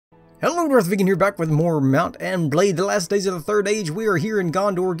Hello, Darthvegan here, back with more Mount and Blade, the last days of the Third Age. We are here in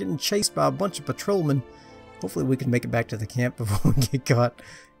Gondor getting chased by a bunch of patrolmen. Hopefully we can make it back to the camp before we get caught.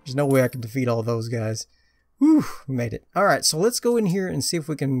 There's no way I can defeat all those guys. Whew, we made it. Alright, so let's go in here and see if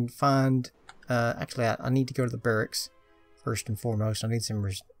we can find... actually, I need to go to the barracks first and foremost. I need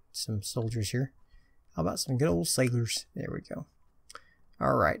some soldiers here. How about some good old sailors? There we go.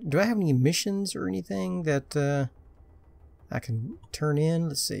 Alright, do I have any missions or anything that I can turn in?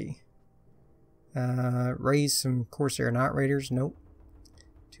 Let's see. Raise some Corsair Night Raiders. Nope.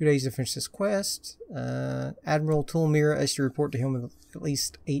 2 days to finish this quest. Admiral Tulmir has to report to him with at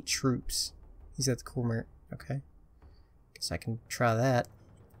least 8 troops. He's at the Corsair. Okay. Guess I can try that.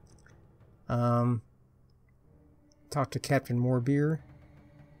 Talk to Captain Morbeer.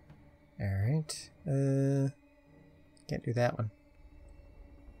 Alright. Can't do that one.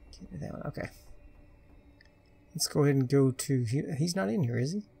 Can't do that one. Okay. Let's go ahead and go to... He's not in here,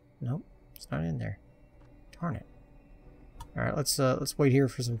 is he? Nope. It's not in there. Darn it. Alright, let's wait here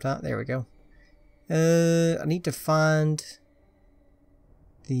for some time. There we go. I need to find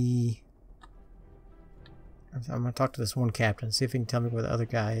the... I'm going to talk to this one captain, see if he can tell me where the other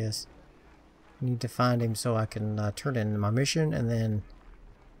guy is. I need to find him so I can turn in my mission and then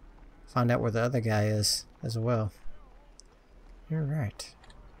find out where the other guy is as well. Alright.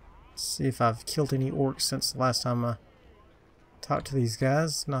 Let's see if I've killed any orcs since the last time I talk to these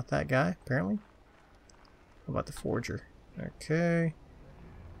guys. Not that guy, apparently. What about the forger? Okay.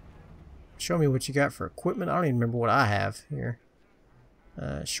 Show me what you got for equipment. I don't even remember what I have here.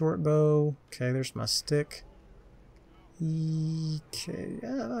 Short bow. Okay, there's my stick. Okay,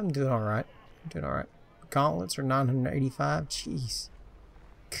 yeah, I'm doing alright. I'm doing alright. Gauntlets are 985. Jeez.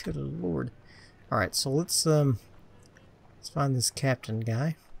 Good lord. Alright, so let's find this captain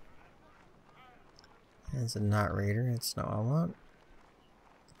guy. That's a Night Raider. That's not what I want.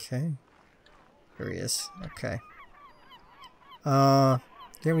 Okay. Here he is. Okay. Do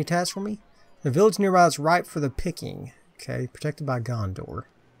you have any tasks for me? The village nearby is ripe for the picking. Okay. Protected by Gondor.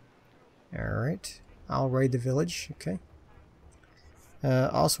 Alright. I'll raid the village. Okay.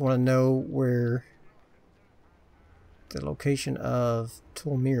 Also want to know where the location of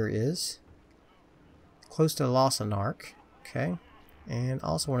Tulmir is. Close to Lossanark. Okay. And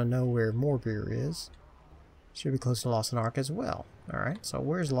also want to know where Morbeer is. Should be close to Lossanark as well. Alright, so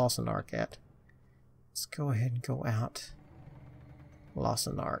where's Lossanark at? Let's go ahead and go out.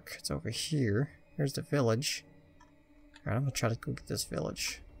 Lossanark. It's over here. Here's the village. Alright, I'm going to try to go get this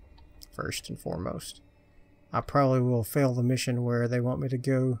village first and foremost. I probably will fail the mission where they want me to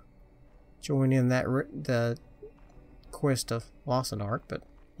go join in the quest of Lossanark, but,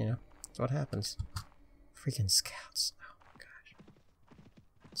 you know, that's what happens. Freaking scouts. Oh my gosh.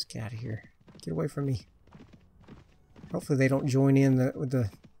 Let's get out of here. Get away from me. Hopefully they don't join in with the...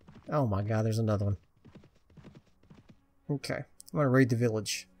 Oh my god, there's another one. Okay, I'm going to raid the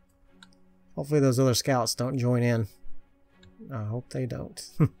village. Hopefully those other scouts don't join in. I hope they don't.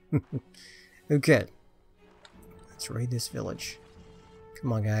 Okay. Let's raid this village.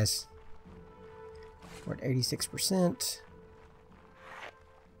 Come on, guys. We're at 86%.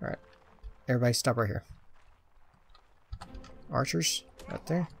 Alright. Everybody stop right here. Archers, right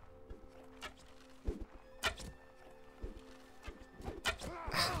there.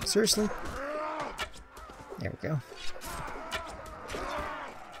 Seriously? There we go.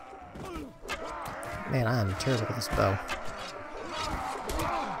 Man, I am terrible with this bow.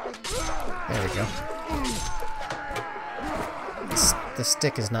 There we go. The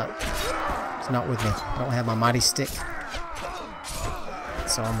stick is not with me. I don't have my mighty stick.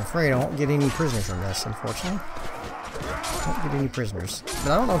 So I'm afraid I won't get any prisoners from this, unfortunately. Won't get any prisoners.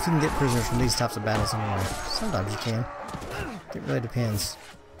 But I don't know if you can get prisoners from these types of battles anymore. Sometimes you can. It really depends.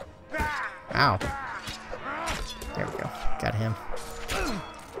 Ow. There we go. Got him.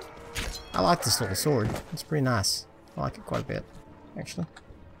 I like this little sword. It's pretty nice. I like it quite a bit, actually.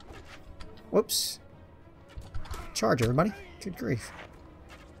 Whoops. Charge, everybody. Good grief.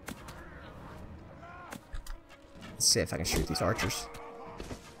 Let's see if I can shoot these archers.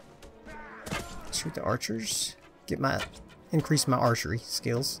 Shoot the archers. Increase my archery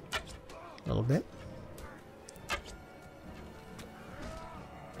skills a little bit.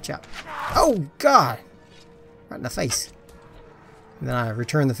 Chop. Oh, God! Right in the face. And then I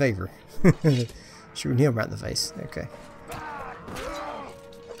return the favor. Shooting him right in the face. Okay.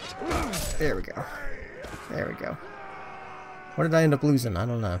 There we go. There we go. What did I end up losing? I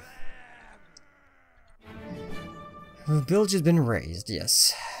don't know. The village has been raised.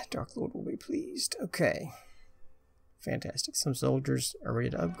 Yes. Dark Lord will be pleased. Okay. Fantastic. Some soldiers are ready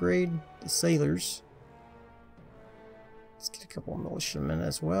to upgrade. The sailors Let's get a couple of militiamen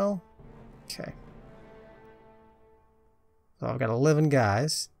as well. Okay. So I've got 11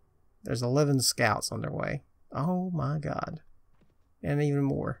 guys. There's 11 scouts on their way. Oh my god. And even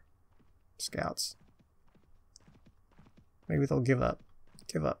more scouts. Maybe they'll give up.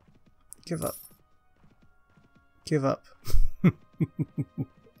 Give up. Give up. Give up.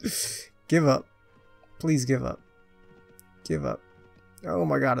 Give up. Please give up. Give up. Oh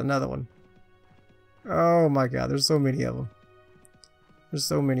my god, another one. Oh my god, there's so many of them. There's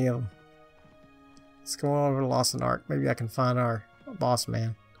so many of them. Let's go on over to Lost Ark. Maybe I can find our boss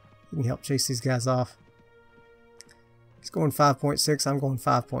man. He can help chase these guys off. He's going 5.6, I'm going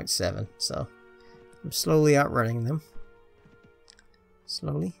 5.7, so I'm slowly outrunning them.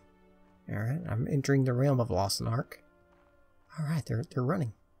 Slowly. Alright, I'm entering the realm of Lost Ark. Alright, they're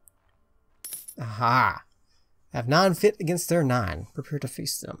running. Aha! I have 9 fit against their 9. Prepare to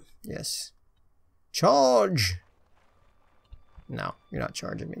face them. Yes. Charge! No, you're not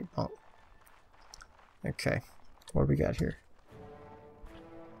charging me, punk. Okay, what do we got here?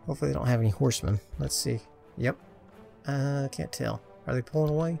 Hopefully they don't have any horsemen. Let's see. Yep. Can't tell. Are they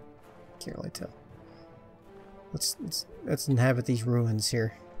pulling away? Can't really tell. Let's inhabit these ruins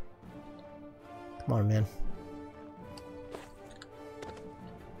here. Come on, man.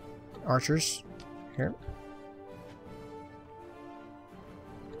 Archers. Here.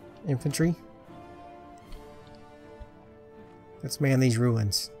 Infantry. Let's man these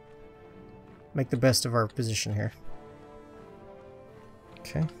ruins. Make the best of our position here.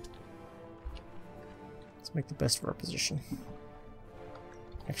 Okay. Let's make the best of our position.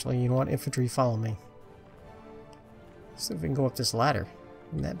 Actually, you know what? Infantry, follow me. See if we can go up this ladder.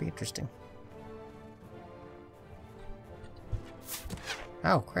 Wouldn't that be interesting?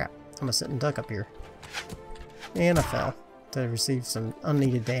 Oh, crap. I'm a sitting duck up here. And I fell to receive some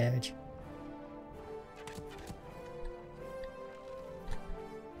unneeded damage.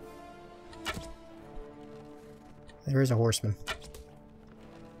 There is a horseman.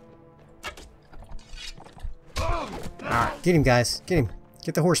 Alright, get him, guys. Get him.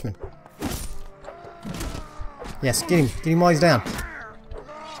 Get the horseman. Yes, get him. Get him while he's down.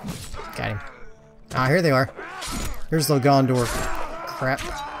 Got him. Ah, here they are. Here's the Gondor crap.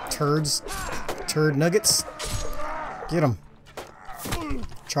 Turds. Turd nuggets. Get them.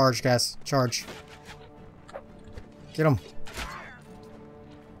 Charge, guys. Charge. Get them.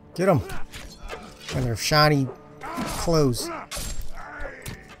 Get them. And their shiny clothes.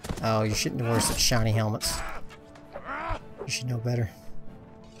 Oh, you shouldn't wear such shiny helmets. You should know better.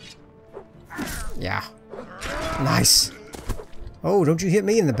 Yeah. Nice. Oh, don't you hit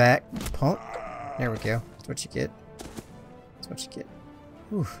me in the back, punk. There we go. That's what you get. That's what you get.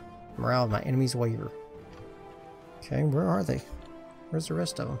 Whew. Morale of my enemies waver. Okay, where are they? Where's the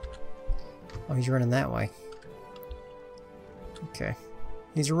rest of them? Oh, he's running that way. Okay.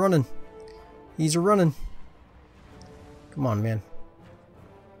 He's running. He's running. Come on, man.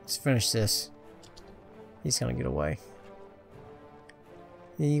 Let's finish this. He's gonna get away.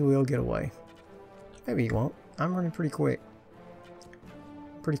 He will get away. Maybe he won't. I'm running pretty quick.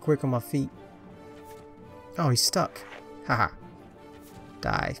 Pretty quick on my feet. Oh, he's stuck. Haha.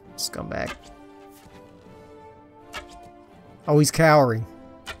 Die, scumbag. Oh, he's cowering.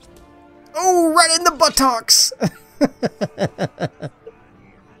 Oh, right in the buttocks!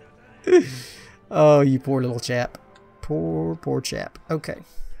 Oh, you poor little chap. Poor, poor chap. Okay.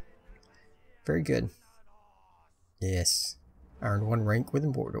 Very good. Yes. I earned 1 rank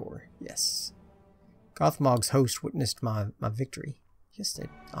within Mordor. Yes. Gothmog's host witnessed my victory. Yes, they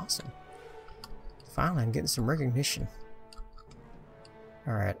did. Awesome. Finally, I'm getting some recognition.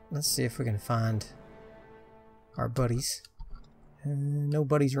 Alright, let's see if we can find our buddies. No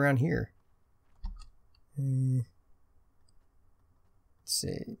buddies around here. Let's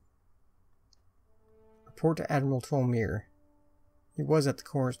see. Report to Admiral Tolmir. He was at the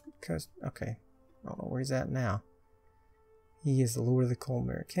coast. Okay. I don't know where he's at now. He is the Lord of the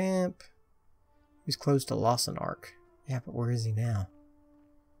Colmere camp. He's close to Lost Ark. Yeah, but where is he now?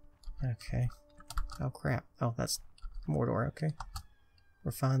 Okay. Oh, crap. Oh, that's Mordor. Okay.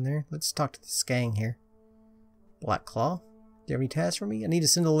 We're fine there. Let's talk to this gang here. Black Claw. Do you have any tasks for me? I need to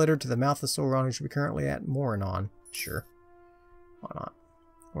send a letter to the mouth of Sauron, who should be currently at Moranon. Sure. Why not?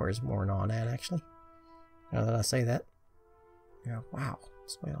 Where is Moranon at, actually? Now that I say that. Yeah, wow.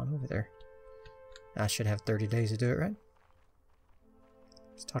 It's way on over there. I should have 30 days to do it, right?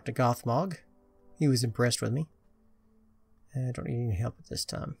 Let's talk to Gothmog. He was impressed with me. I don't need any help at this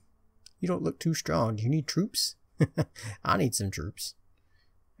time. You don't look too strong. Do you need troops? I need some troops.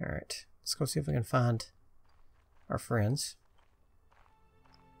 Alright. Let's go see if we can find our friends.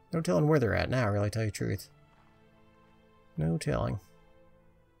 No telling where they're at now, really, tell you the truth. No telling.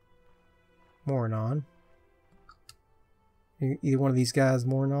 Moranon. Either one of these guys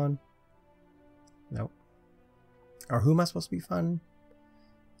Moranon? Nope. Or who am I supposed to be finding?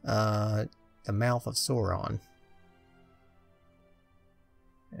 The mouth of Sauron.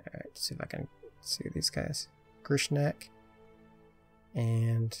 Alright, see if I can see these guys. Grishnak.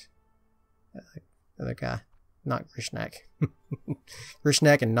 And the other guy. Not Grishnak.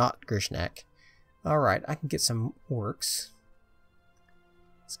 Grishnak and not Grishnak. Alright, I can get some orcs.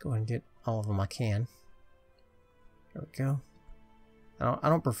 Let's go ahead and get all of them I can. There we go. I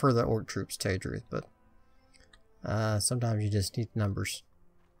don't prefer the orc troops, to tell you the truth, but sometimes you just need numbers.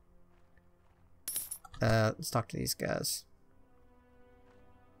 Let's talk to these guys.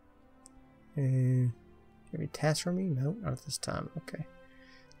 Any tasks for me? No, not at this time. Okay.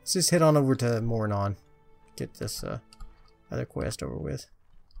 Let's just head on over to Moranon. Get this other quest over with.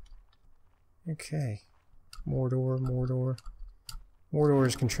 Okay. Mordor. Mordor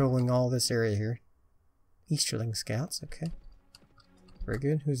is controlling all this area here. Easterling scouts, okay. Very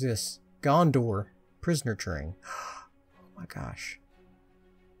good. Who's this? Gondor. Prisoner train. Oh my gosh.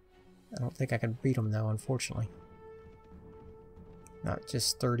 I don't think I can beat them though, unfortunately. Not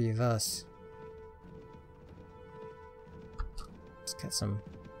just 30 of us. Let's get some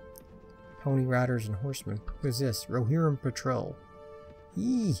pony riders and horsemen. Who's this? Rohirrim Patrol.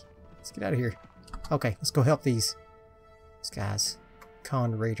 Yee! Let's get out of here. Okay, let's go help these guys.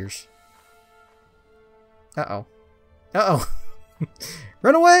 Con raiders. Uh-oh. Uh-oh!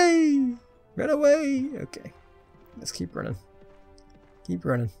 Run away! Run away! Okay. Let's keep running. Keep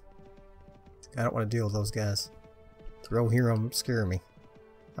running. I don't want to deal with those guys. The Rohirrim scare me.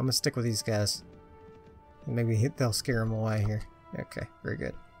 I'm gonna stick with these guys. And maybe they'll scare them away here. Okay, very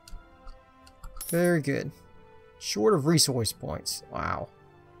good. Very good. Short of resource points. Wow.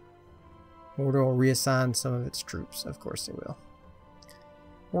 Mordor will reassign some of its troops. Of course they will.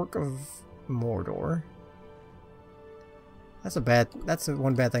 Orc of Mordor. That's the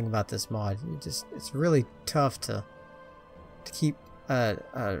one bad thing about this mod. It's really tough to keep a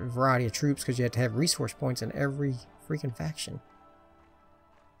variety of troops because you have to have resource points in every freaking faction.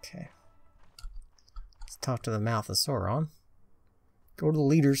 Okay. Let's talk to the mouth of Sauron. Go to the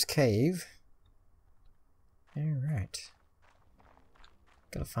leader's cave. Alright.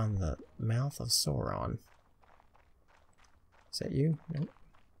 Gotta find the mouth of Sauron. Is that you? Nope.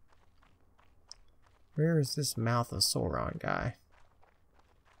 Where is this mouth of Sauron guy?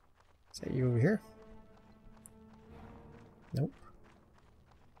 Is that you over here? Nope.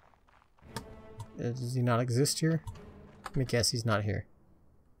 Does he not exist here? Let me guess he's not here.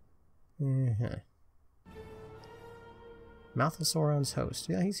 Mouth of Sauron's host.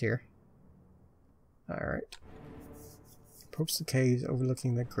 Yeah, he's here. Alright. Approach the caves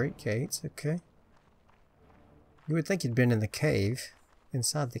overlooking the Great Gates. Okay. You would think he'd been in the cave.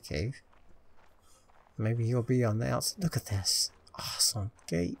 Inside the cave. Maybe he'll be on the outside. Look at this. Awesome.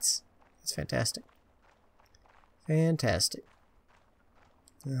 Gates. That's fantastic. Fantastic.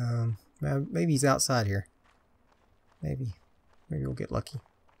 Maybe he's outside here. Maybe. Maybe we'll get lucky.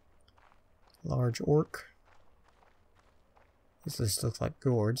 Large orc. This list looks like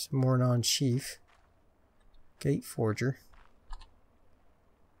gourds. Mornon chief. Gate forger.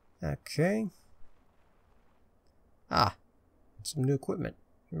 Okay. Ah. Some new equipment.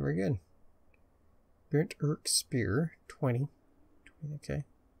 Very good. Burnt Urk Spear, 20. Okay.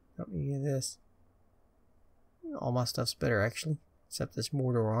 Don't need any of this. All my stuff's better, actually. Except this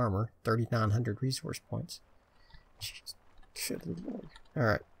Mordor armor. 3,900 resource points. Jeez. Good lord.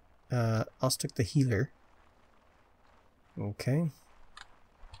 Alright. I'll stick the healer. Okay.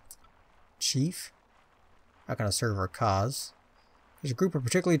 Chief. How can I serve our cause? There's a group of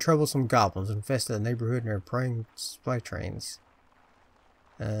particularly troublesome goblins infested the neighborhood and are preying supply trains.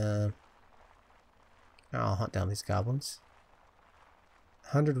 I'll hunt down these goblins.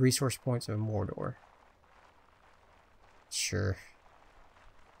 100 resource points of Mordor. Sure.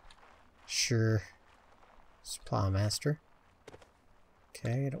 Sure. Supply master.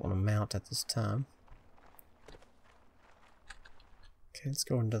 Okay, I don't want to mount at this time. Okay, let's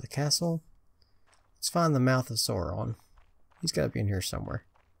go into the castle. Let's find the mouth of Sauron. He's got to be in here somewhere.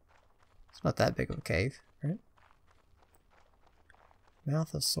 It's not that big of a cave, right?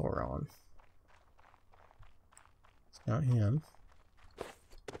 Mouth of Sauron. It's not him.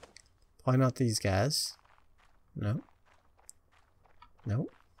 Probably not these guys. No.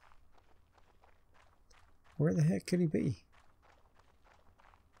 Nope. Where the heck could he be?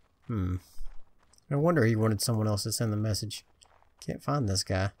 No wonder he wanted someone else to send the message. Can't find this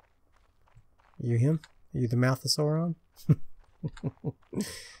guy. Are you him? Are you the mouth of Sauron?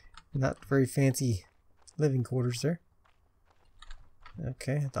 Not very fancy living quarters there.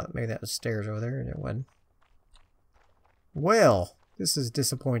 Okay, I thought maybe that was stairs over there, and it wasn't. Well, this is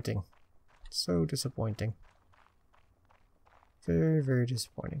disappointing. So disappointing. Very, very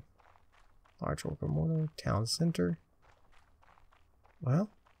disappointing. Large worker mortar, town center. Well,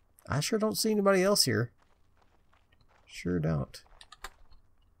 I sure don't see anybody else here. Sure don't.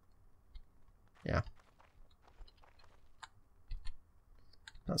 Yeah.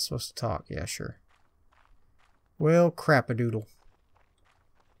 Not supposed to talk. Yeah, sure. Well, crap-a-doodle.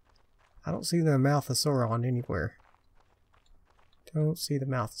 I don't see the mouth of Sauron anywhere. Don't see the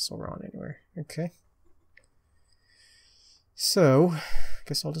mouth of Sauron anywhere. Okay. So, I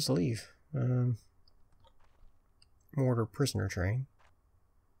guess I'll just leave. Mortar prisoner train.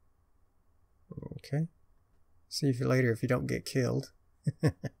 Okay. See you later if you don't get killed.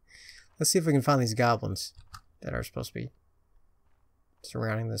 Let's see if we can find these goblins that are supposed to be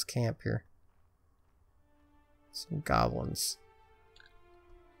surrounding this camp here. Some goblins.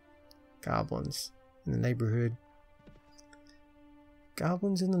 Goblins in the neighborhood.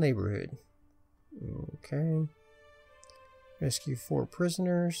 Goblins in the neighborhood. Okay. Rescue 4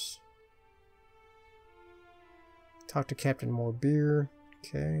 prisoners. Talk to Captain Morbeer.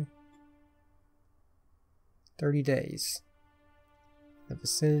 Okay. 30 days. The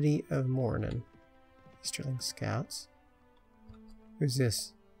vicinity of Mornin. Easterling Scouts. Who's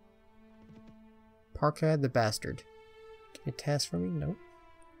this? Parkad the Bastard. Get a task for me? Nope.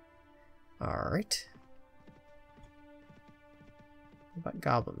 Alright. What about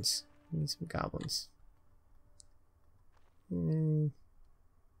goblins? We need some goblins.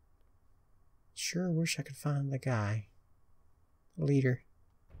 Sure wish I could find the guy. The leader.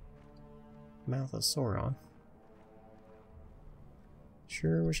 Mouth of Sauron.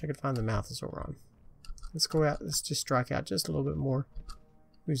 Sure wish I could find the mouth of Sauron. Let's go out. Let's just strike out just a little bit more.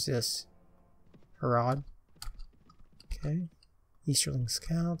 Who's this? Harad. Okay. Easterling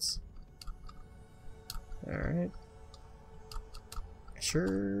Scouts. Alright. I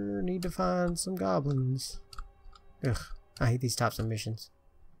sure need to find some goblins. Ugh. I hate these types of missions.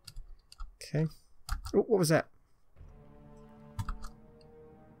 Okay. Oh, what was that?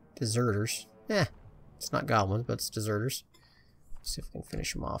 Deserters. Yeah. It's not goblins, but it's deserters. Let's see if we can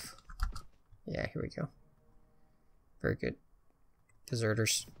finish them off. Yeah, here we go. Very good.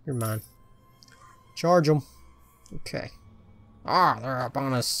 Deserters. You're mine. Charge them. Okay. Ah, they're up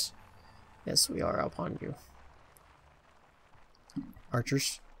on us. Yes, we are up on you.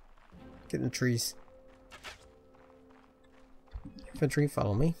 Archers. Get in the trees. Infantry,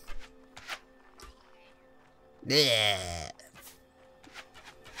 follow me. Yeah.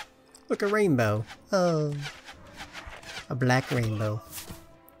 Look, a rainbow. Oh. A black rainbow.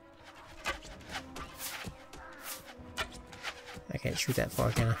 I can't shoot that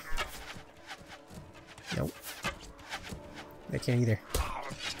far, can I? Nope. I can't either.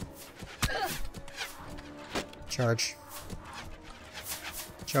 Charge.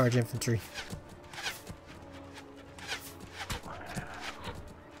 Charge infantry.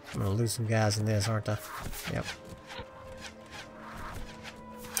 I'm gonna lose some guys in this, aren't I? Yep.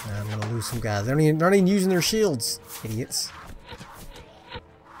 I'm gonna lose some guys. They're not even using their shields, idiots.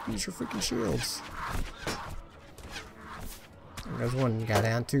 Use your freaking shields. There's one guy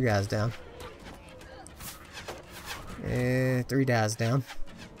down, 2 guys down. 3 guys down.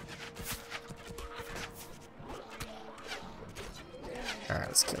 Alright,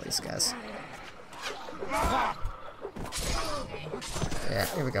 let's kill these guys. Yeah,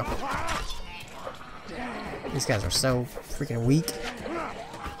 here we go. These guys are so freaking weak.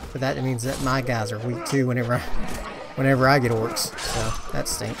 But that means that my guys are weak too whenever I get orcs. So that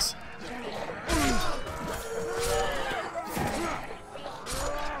stinks.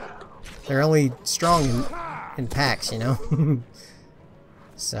 They're only strong in packs, you know.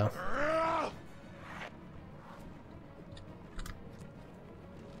 So.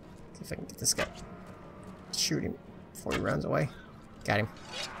 See if I can get this guy. Shoot him before he runs away. Got him.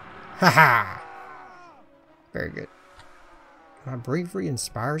 Haha! Very good. My bravery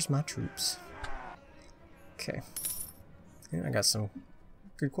inspires my troops. Okay. And I got some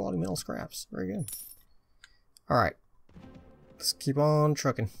good quality metal scraps. Very good. Alright. Let's keep on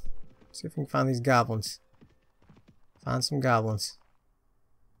trucking. See if we can find these goblins. Find some goblins.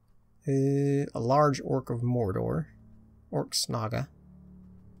 A large orc of Mordor. Orc Snaga.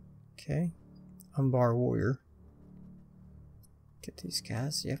 Okay. Umbar warrior. Get these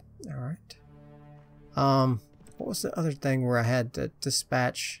guys. Yep. Alright. What was the other thing where I had to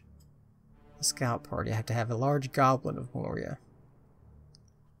dispatch a scout party? I had to have a large goblin of Moria.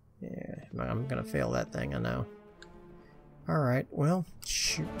 Yeah, I'm gonna fail that thing, I know. Alright, well,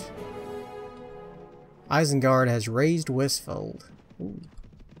 shoot. Isengard has raised Westfold. Ooh.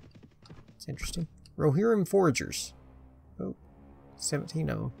 It's interesting. Rohirrim Foragers. Oh, 17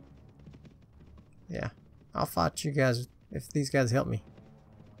 of them. Yeah. I'll fight you guys if these guys help me.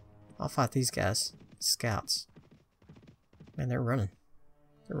 I'll fight these guys. Scouts. Man, they're running.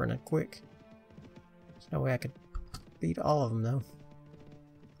 They're running quick. There's no way I could beat all of them, though.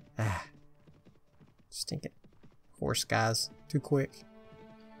 Ah. Stinking horse guys. Too quick.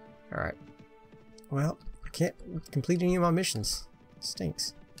 Alright. Well, I can't complete any of my missions. It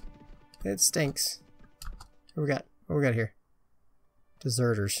stinks. It stinks. What we got? What we got here?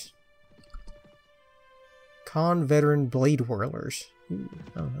 Deserters. Con veteran blade whirlers. Ooh,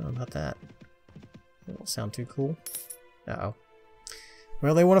 I don't know about that. That don't sound too cool. Uh-oh.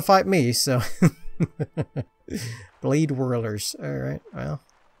 Well, they want to fight me, so... Blade whirlers. Alright, well.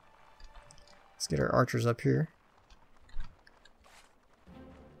 Let's get our archers up here.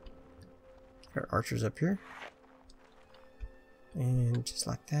 Get our archers up here. And just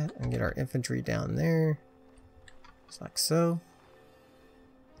like that. And get our infantry down there. Just like so.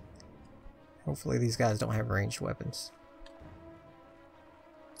 Hopefully these guys don't have ranged weapons.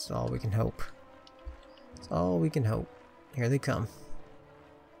 That's all we can hope. That's all we can hope. Here they come.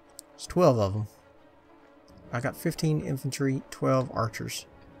 There's 12 of them. I got 15 infantry, 12 archers.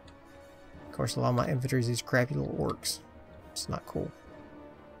 Of course, a lot of my infantry is these crappy little orcs. It's not cool.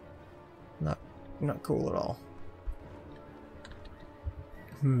 Not cool at all.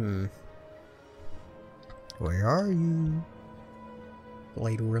 Where are you?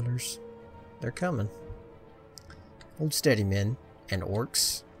 Blade whirlers. They're coming. Hold steady, men. And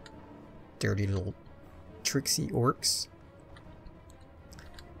orcs. Dirty little tricksy orcs.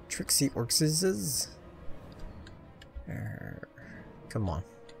 Tricksy orcses. Come on.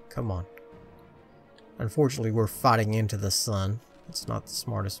 Come on. Unfortunately, we're fighting into the sun. It's not the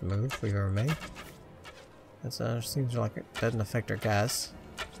smartest move we've ever made. It seems like it doesn't affect our guys.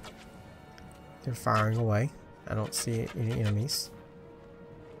 They're firing away. I don't see any enemies.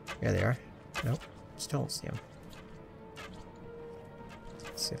 There they are. Nope. Still don't see them.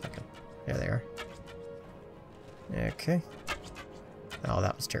 Let's see if I can... There they are. Okay. Oh,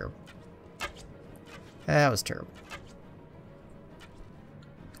 that was terrible. That was terrible.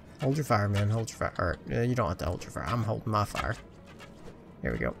 Hold your fire, man. Hold your fire. Or, you don't have to hold your fire. I'm holding my fire.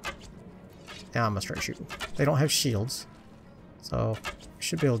 There we go. Now I'm gonna start shooting. They don't have shields, so we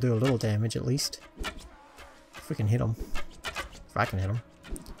should be able to do a little damage at least. If we can hit them. If I can hit them,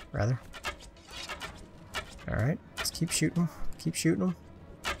 rather. Alright, let's keep shooting them. Keep shooting them.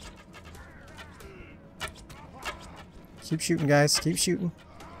 Keep shooting, guys. Keep shooting.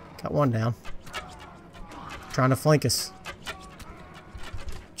 Got one down. Trying to flank us.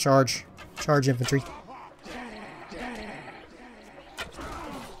 Charge. Charge, infantry.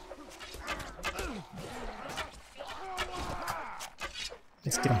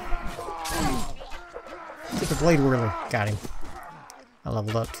 Let's get him. Get the blade whirler. Got him. I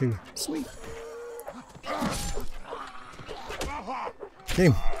leveled up too. Sweet. Get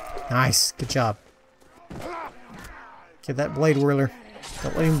him. Nice. Good job. Get that blade whirler.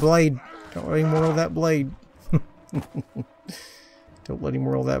 Don't let him blade. Don't let him whirl that blade. Don't let him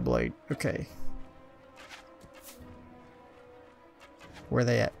whirl that blade. Okay. Where are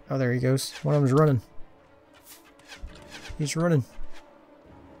they at? Oh, there he goes. One of them's running. He's running.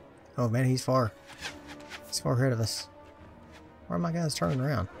 Oh man, he's far. He's far ahead of us. Why are my guys turning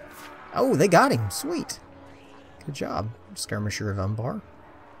around? Oh, they got him. Sweet. Good job, skirmisher of Umbar.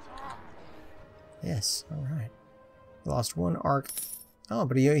 Yes, alright. Lost one arc. Oh,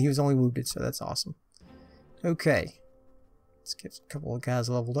 but he was only wounded, so that's awesome. Okay. Let's get a couple of guys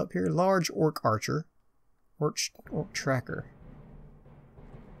leveled up here. Large orc archer. Orc tracker.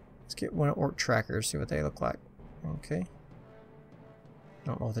 Let's get one orc tracker, see what they look like. Okay.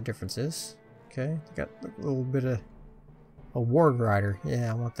 Don't know what the difference is. Okay. Got a little bit of a warg rider.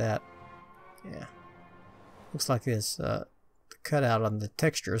 Yeah, I want that. Yeah. Looks like this. The cutout on the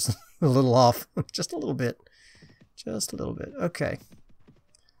texture is a little off. Just a little bit. Just a little bit. Okay.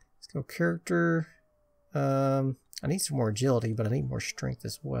 Let's go character. I need some more agility, but I need more strength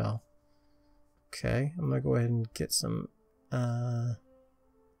as well. Okay. I'm going to go ahead and get some,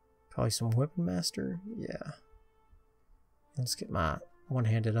 probably some weapon master. Yeah. Let's get my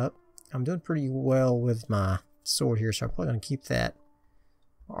one-handed up. I'm doing pretty well with my sword here, so I'm probably going to keep that.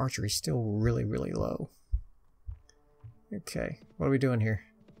 My archery's still really, really low. Okay. What are we doing here?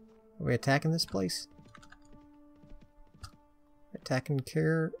 Are we attacking this place? Attacking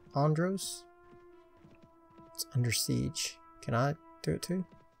Care Andros? It's under siege. Can I do it too?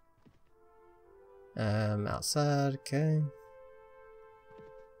 Outside, okay.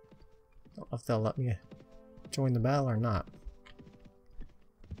 Don't know if they'll let me join the battle or not.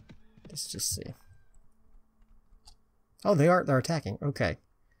 Let's just see. Oh, they're attacking. Okay.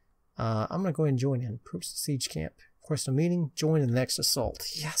 I'm gonna go ahead and join in. Approach the siege camp. Request a meeting. Join in the next assault.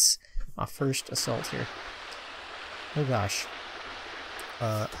 Yes! My first assault here. Oh gosh.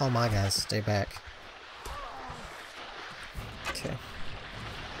 All my guys stay back. Okay.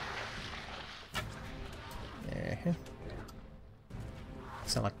 Yeah.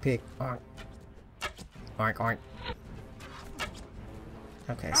 Sound like pig. Oink. Oink, oink.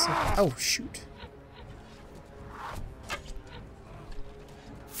 Okay, so... Oh, shoot.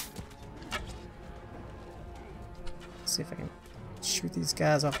 Let's see if I can shoot these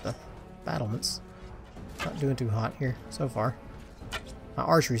guys off the battlements. Not doing too hot here so far. My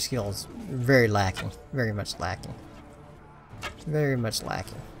archery skill is very lacking. Very much lacking. Very much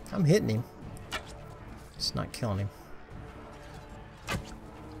lacking. I'm hitting him. Just not killing him.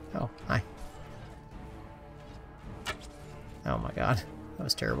 Oh, hi. Oh my god. That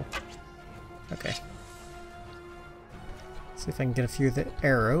was terrible. Okay. See if I can get a few of the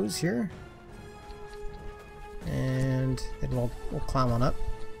arrows here. And then we'll climb on up.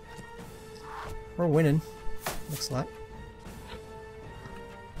 We're winning. Looks like.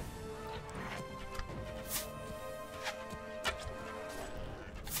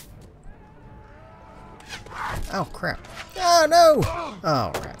 Oh crap. Oh no!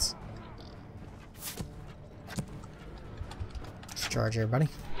 Oh rats. Let's charge everybody.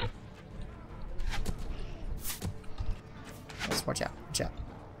 Let's watch out. Watch out.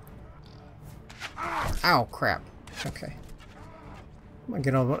 Ow crap. Okay. I'm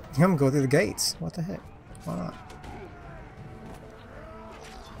gonna go through the gates. What the heck? Why not?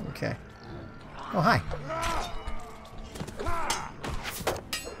 Okay. Oh hi.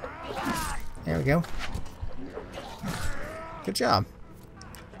 There we go. Good job.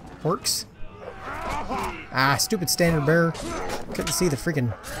 Works. Ah, stupid standard bearer. Couldn't see the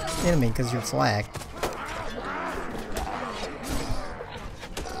freaking enemy because of your flag.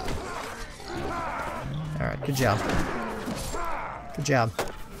 Alright, good job. Good job.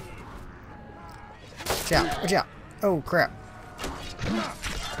 Watch out, watch out. Oh, crap.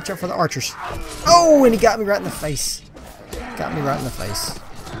 Watch out for the archers. Oh, and he got me right in the face. Got me right in the face.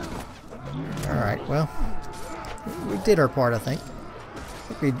 Alright, well. We did our part, I think.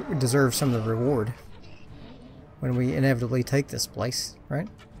 I think we deserve some of the reward when we inevitably take this place, right?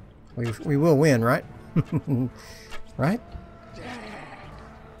 We will win, right? Right?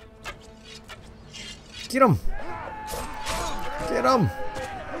 Get him! Get him!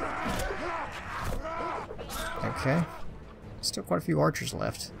 Okay. Still quite a few archers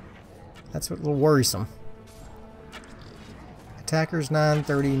left. That's a little worrisome. Attackers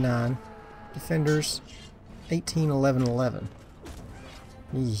 939. Defenders 18, 11, 11.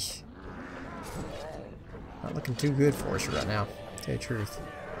 Eesh. Not looking too good for us right now, to tell you the truth.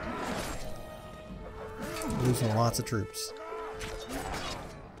 Losing lots of troops.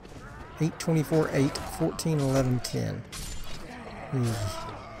 8, 24, 8, 14, 11, 10. Eesh.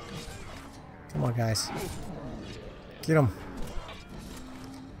 Come on, guys. Get them.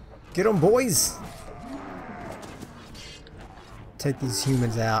 Get them, boys! Take these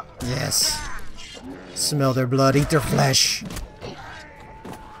humans out. Yes. Smell their blood, eat their flesh.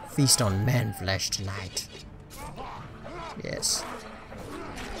 Feast on man flesh tonight. Yes.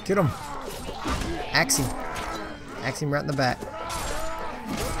 Get him. Axe him. Axe him right in the back.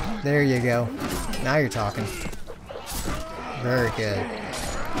 There you go. Now you're talking. Very good.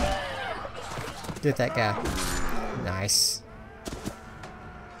 Get that guy. Nice.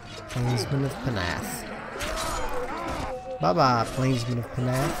 Plainsman of Panath. Bye-bye, Plainsman of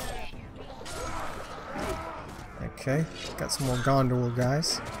Panath. Okay, got some more Gondor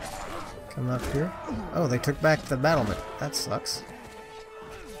guys coming up here. Oh, they took back the battlement. That sucks.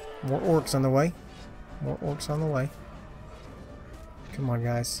 More orcs on the way. More orcs on the way. Come on,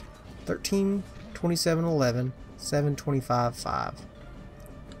 guys. 13, 27, 11, 7, 25, 5.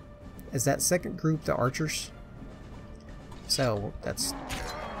 Is that second group the archers? So, that's...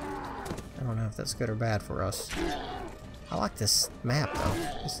 I don't know if that's good or bad for us. I like this map, though.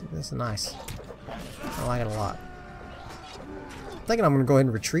 This is nice. I like it a lot. I'm thinking I'm going to go ahead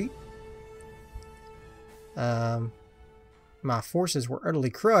and retreat. My forces were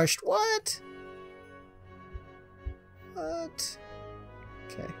utterly crushed. What? What?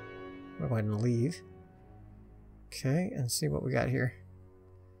 Okay. I'm going to go ahead and leave. Okay, and see what we got here.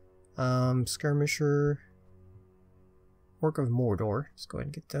 Skirmisher. Work of Mordor. Let's go ahead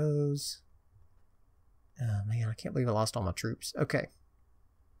and get those. Oh man, I can't believe I lost all my troops. Okay.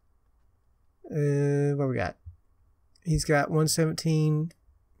 What we got? He's got 117,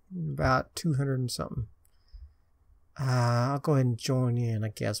 about 200 and something. I'll go ahead and join in, I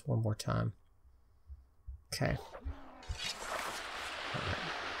guess, one more time. Okay. Alright.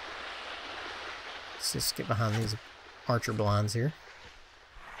 Let's just get behind these archer blinds here.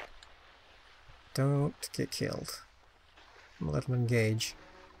 Don't get killed. I'm gonna let them engage.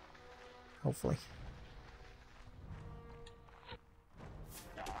 Hopefully.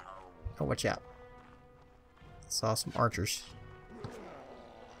 Oh, watch out. Saw some archers.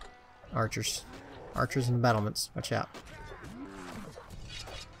 Archers. Archers in the battlements. Watch out.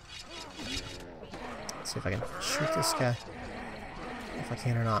 Let's see if I can shoot this guy. If I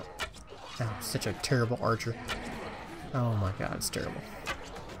can or not. Oh, I'm such a terrible archer. Oh my god, it's terrible.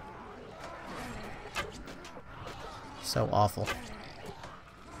 So awful.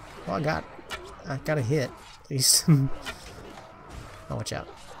 Well, I got a hit, at least. Oh, watch out.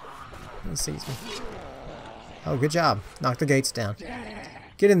 He sees me. Oh, good job. Knock the gates down.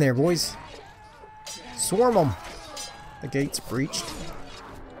 Get in there, boys. Swarm them. The gate's breached.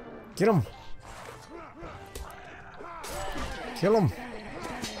 Get them. Kill them.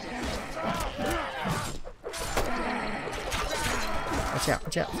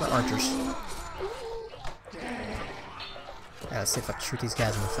 Watch out for archers. Let's see if I can shoot these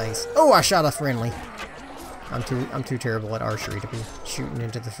guys in the face. Oh, I shot a friendly. I'm too terrible at archery to be shooting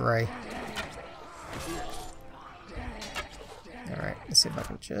into the fray. Alright, let's see if I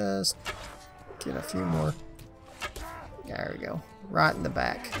can just get a few more. There we go. Right in the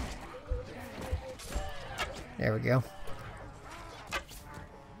back. There we go.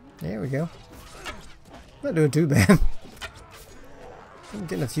 There we go. Not doing too bad. I'm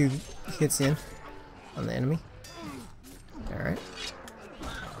getting a few hits in on the enemy. Alright.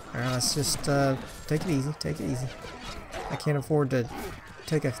 Alright, let's just take it easy. Take it easy. I can't afford to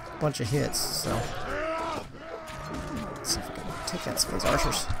take a bunch of hits, so. Let's see if I can take out some of these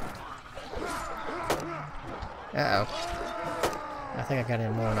archers. Uh-oh. I think I got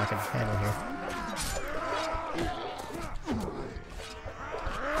in more than I can handle here.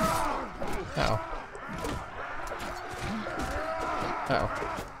 Uh-oh.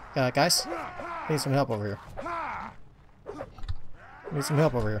 Uh-oh. Guys? I need some help over here. I need some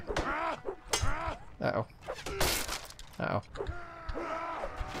help over here. Uh-oh. Uh-oh.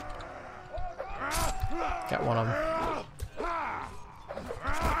 Got one of them.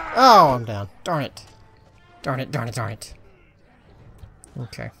 Oh, I'm down. Darn it. Darn it, darn it, darn it.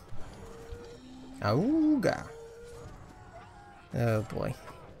 Okay. Ooga. Oh, boy.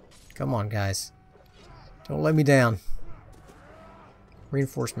 Come on, guys. Don't let me down.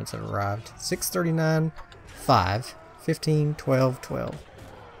 Reinforcements have arrived. 639, 5, 15, 12, 12.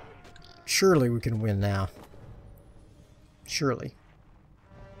 Surely we can win now. Surely.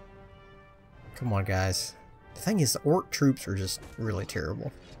 Come on, guys. The thing is, the orc troops are just really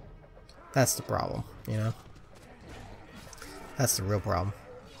terrible. That's the problem, you know? That's the real problem.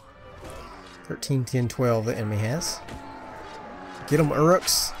 13, 10, 12 the enemy has. Get them,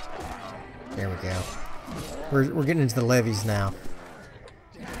 Uruks. There we go. We're getting into the levies now.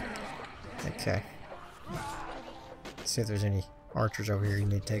 Okay. Let's see if there's any archers over here you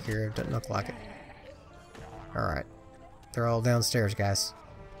need to take care of. Doesn't look like it. Alright. They're all downstairs, guys.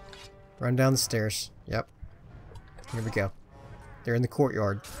 Run down the stairs. Yep. Here we go. They're in the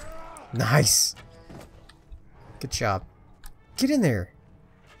courtyard. Nice! Good job. Get in there!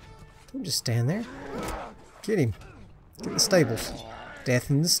 Don't just stand there. Get him. Get in the stables. Death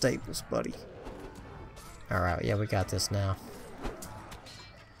in the stables, buddy. Alright, yeah, we got this now.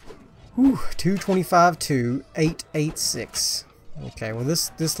 Whew, 225 to 886. Okay, well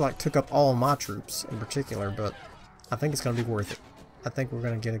this like took up all my troops in particular, but I think it's gonna be worth it. I think we're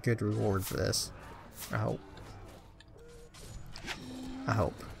gonna get a good reward for this. I hope. I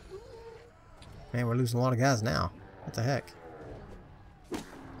hope. Man, we're losing a lot of guys now. What the heck?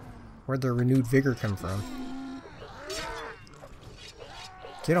 Where'd their renewed vigor come from?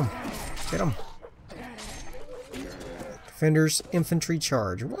 Get them! Get them! Defenders, infantry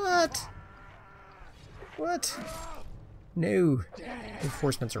charge. What? What? No.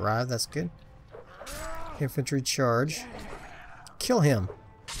 Reinforcements arrived. That's good. Infantry charge. Kill him.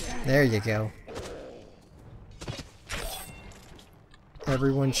 There you go.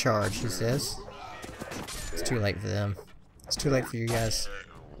 Everyone charge, he says. It's too late for them. It's too late for you guys.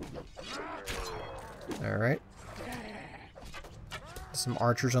 Alright. Some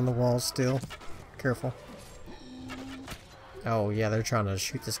archers on the walls still. Careful. Oh yeah, they're trying to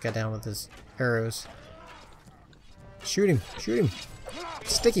shoot this guy down with his arrows. Shoot him! Shoot him!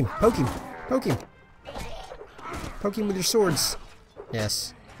 Stick him! Poke him! Poke him! Poke him with your swords!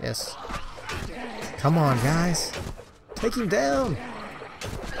 Yes. Yes. Come on, guys! Take him down!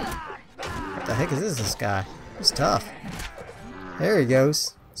 What the heck is this guy? He's tough. There he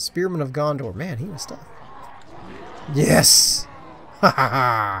goes. Spearman of Gondor. Man, he was tough. Yes! Ha ha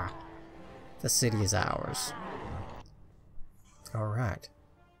ha! The city is ours. Alright.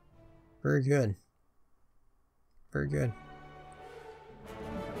 Very good. Very good.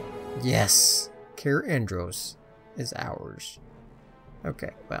 Yes! Caer Andros is ours.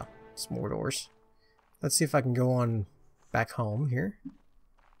 Okay, well, it's Mordor's. Let's see if I can go on back home here.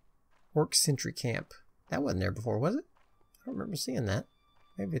 Orc Sentry Camp. That wasn't there before, was it? I don't remember seeing that.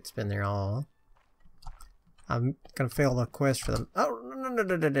 Maybe it's been there all along. I'm gonna fail the quest for them. Oh, no.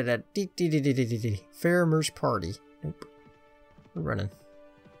 Faramir's Party. Nope. We're running.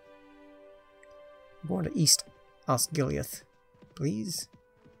 I'm going to East Osgiliath. Please.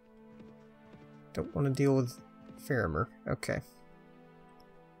 Don't want to deal with Faramir. Okay.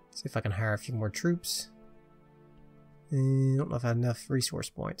 See if I can hire a few more troops. I don't know if I have enough resource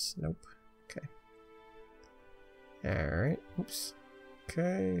points. Nope. Okay. Alright. Oops.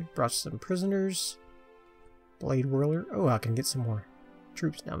 Okay. Brought some prisoners. Blade Whirler. Oh, I can get some more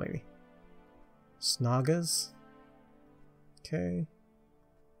troops now, maybe. Snagas. Okay.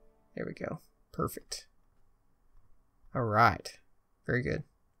 There we go. Perfect. Alright. Very good.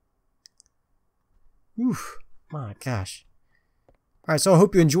 Oof. My gosh. Alright, so I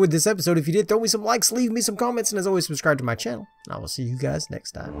hope you enjoyed this episode. If you did, throw me some likes, leave me some comments, and as always, subscribe to my channel. And I will see you guys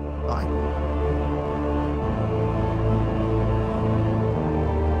next time. Bye.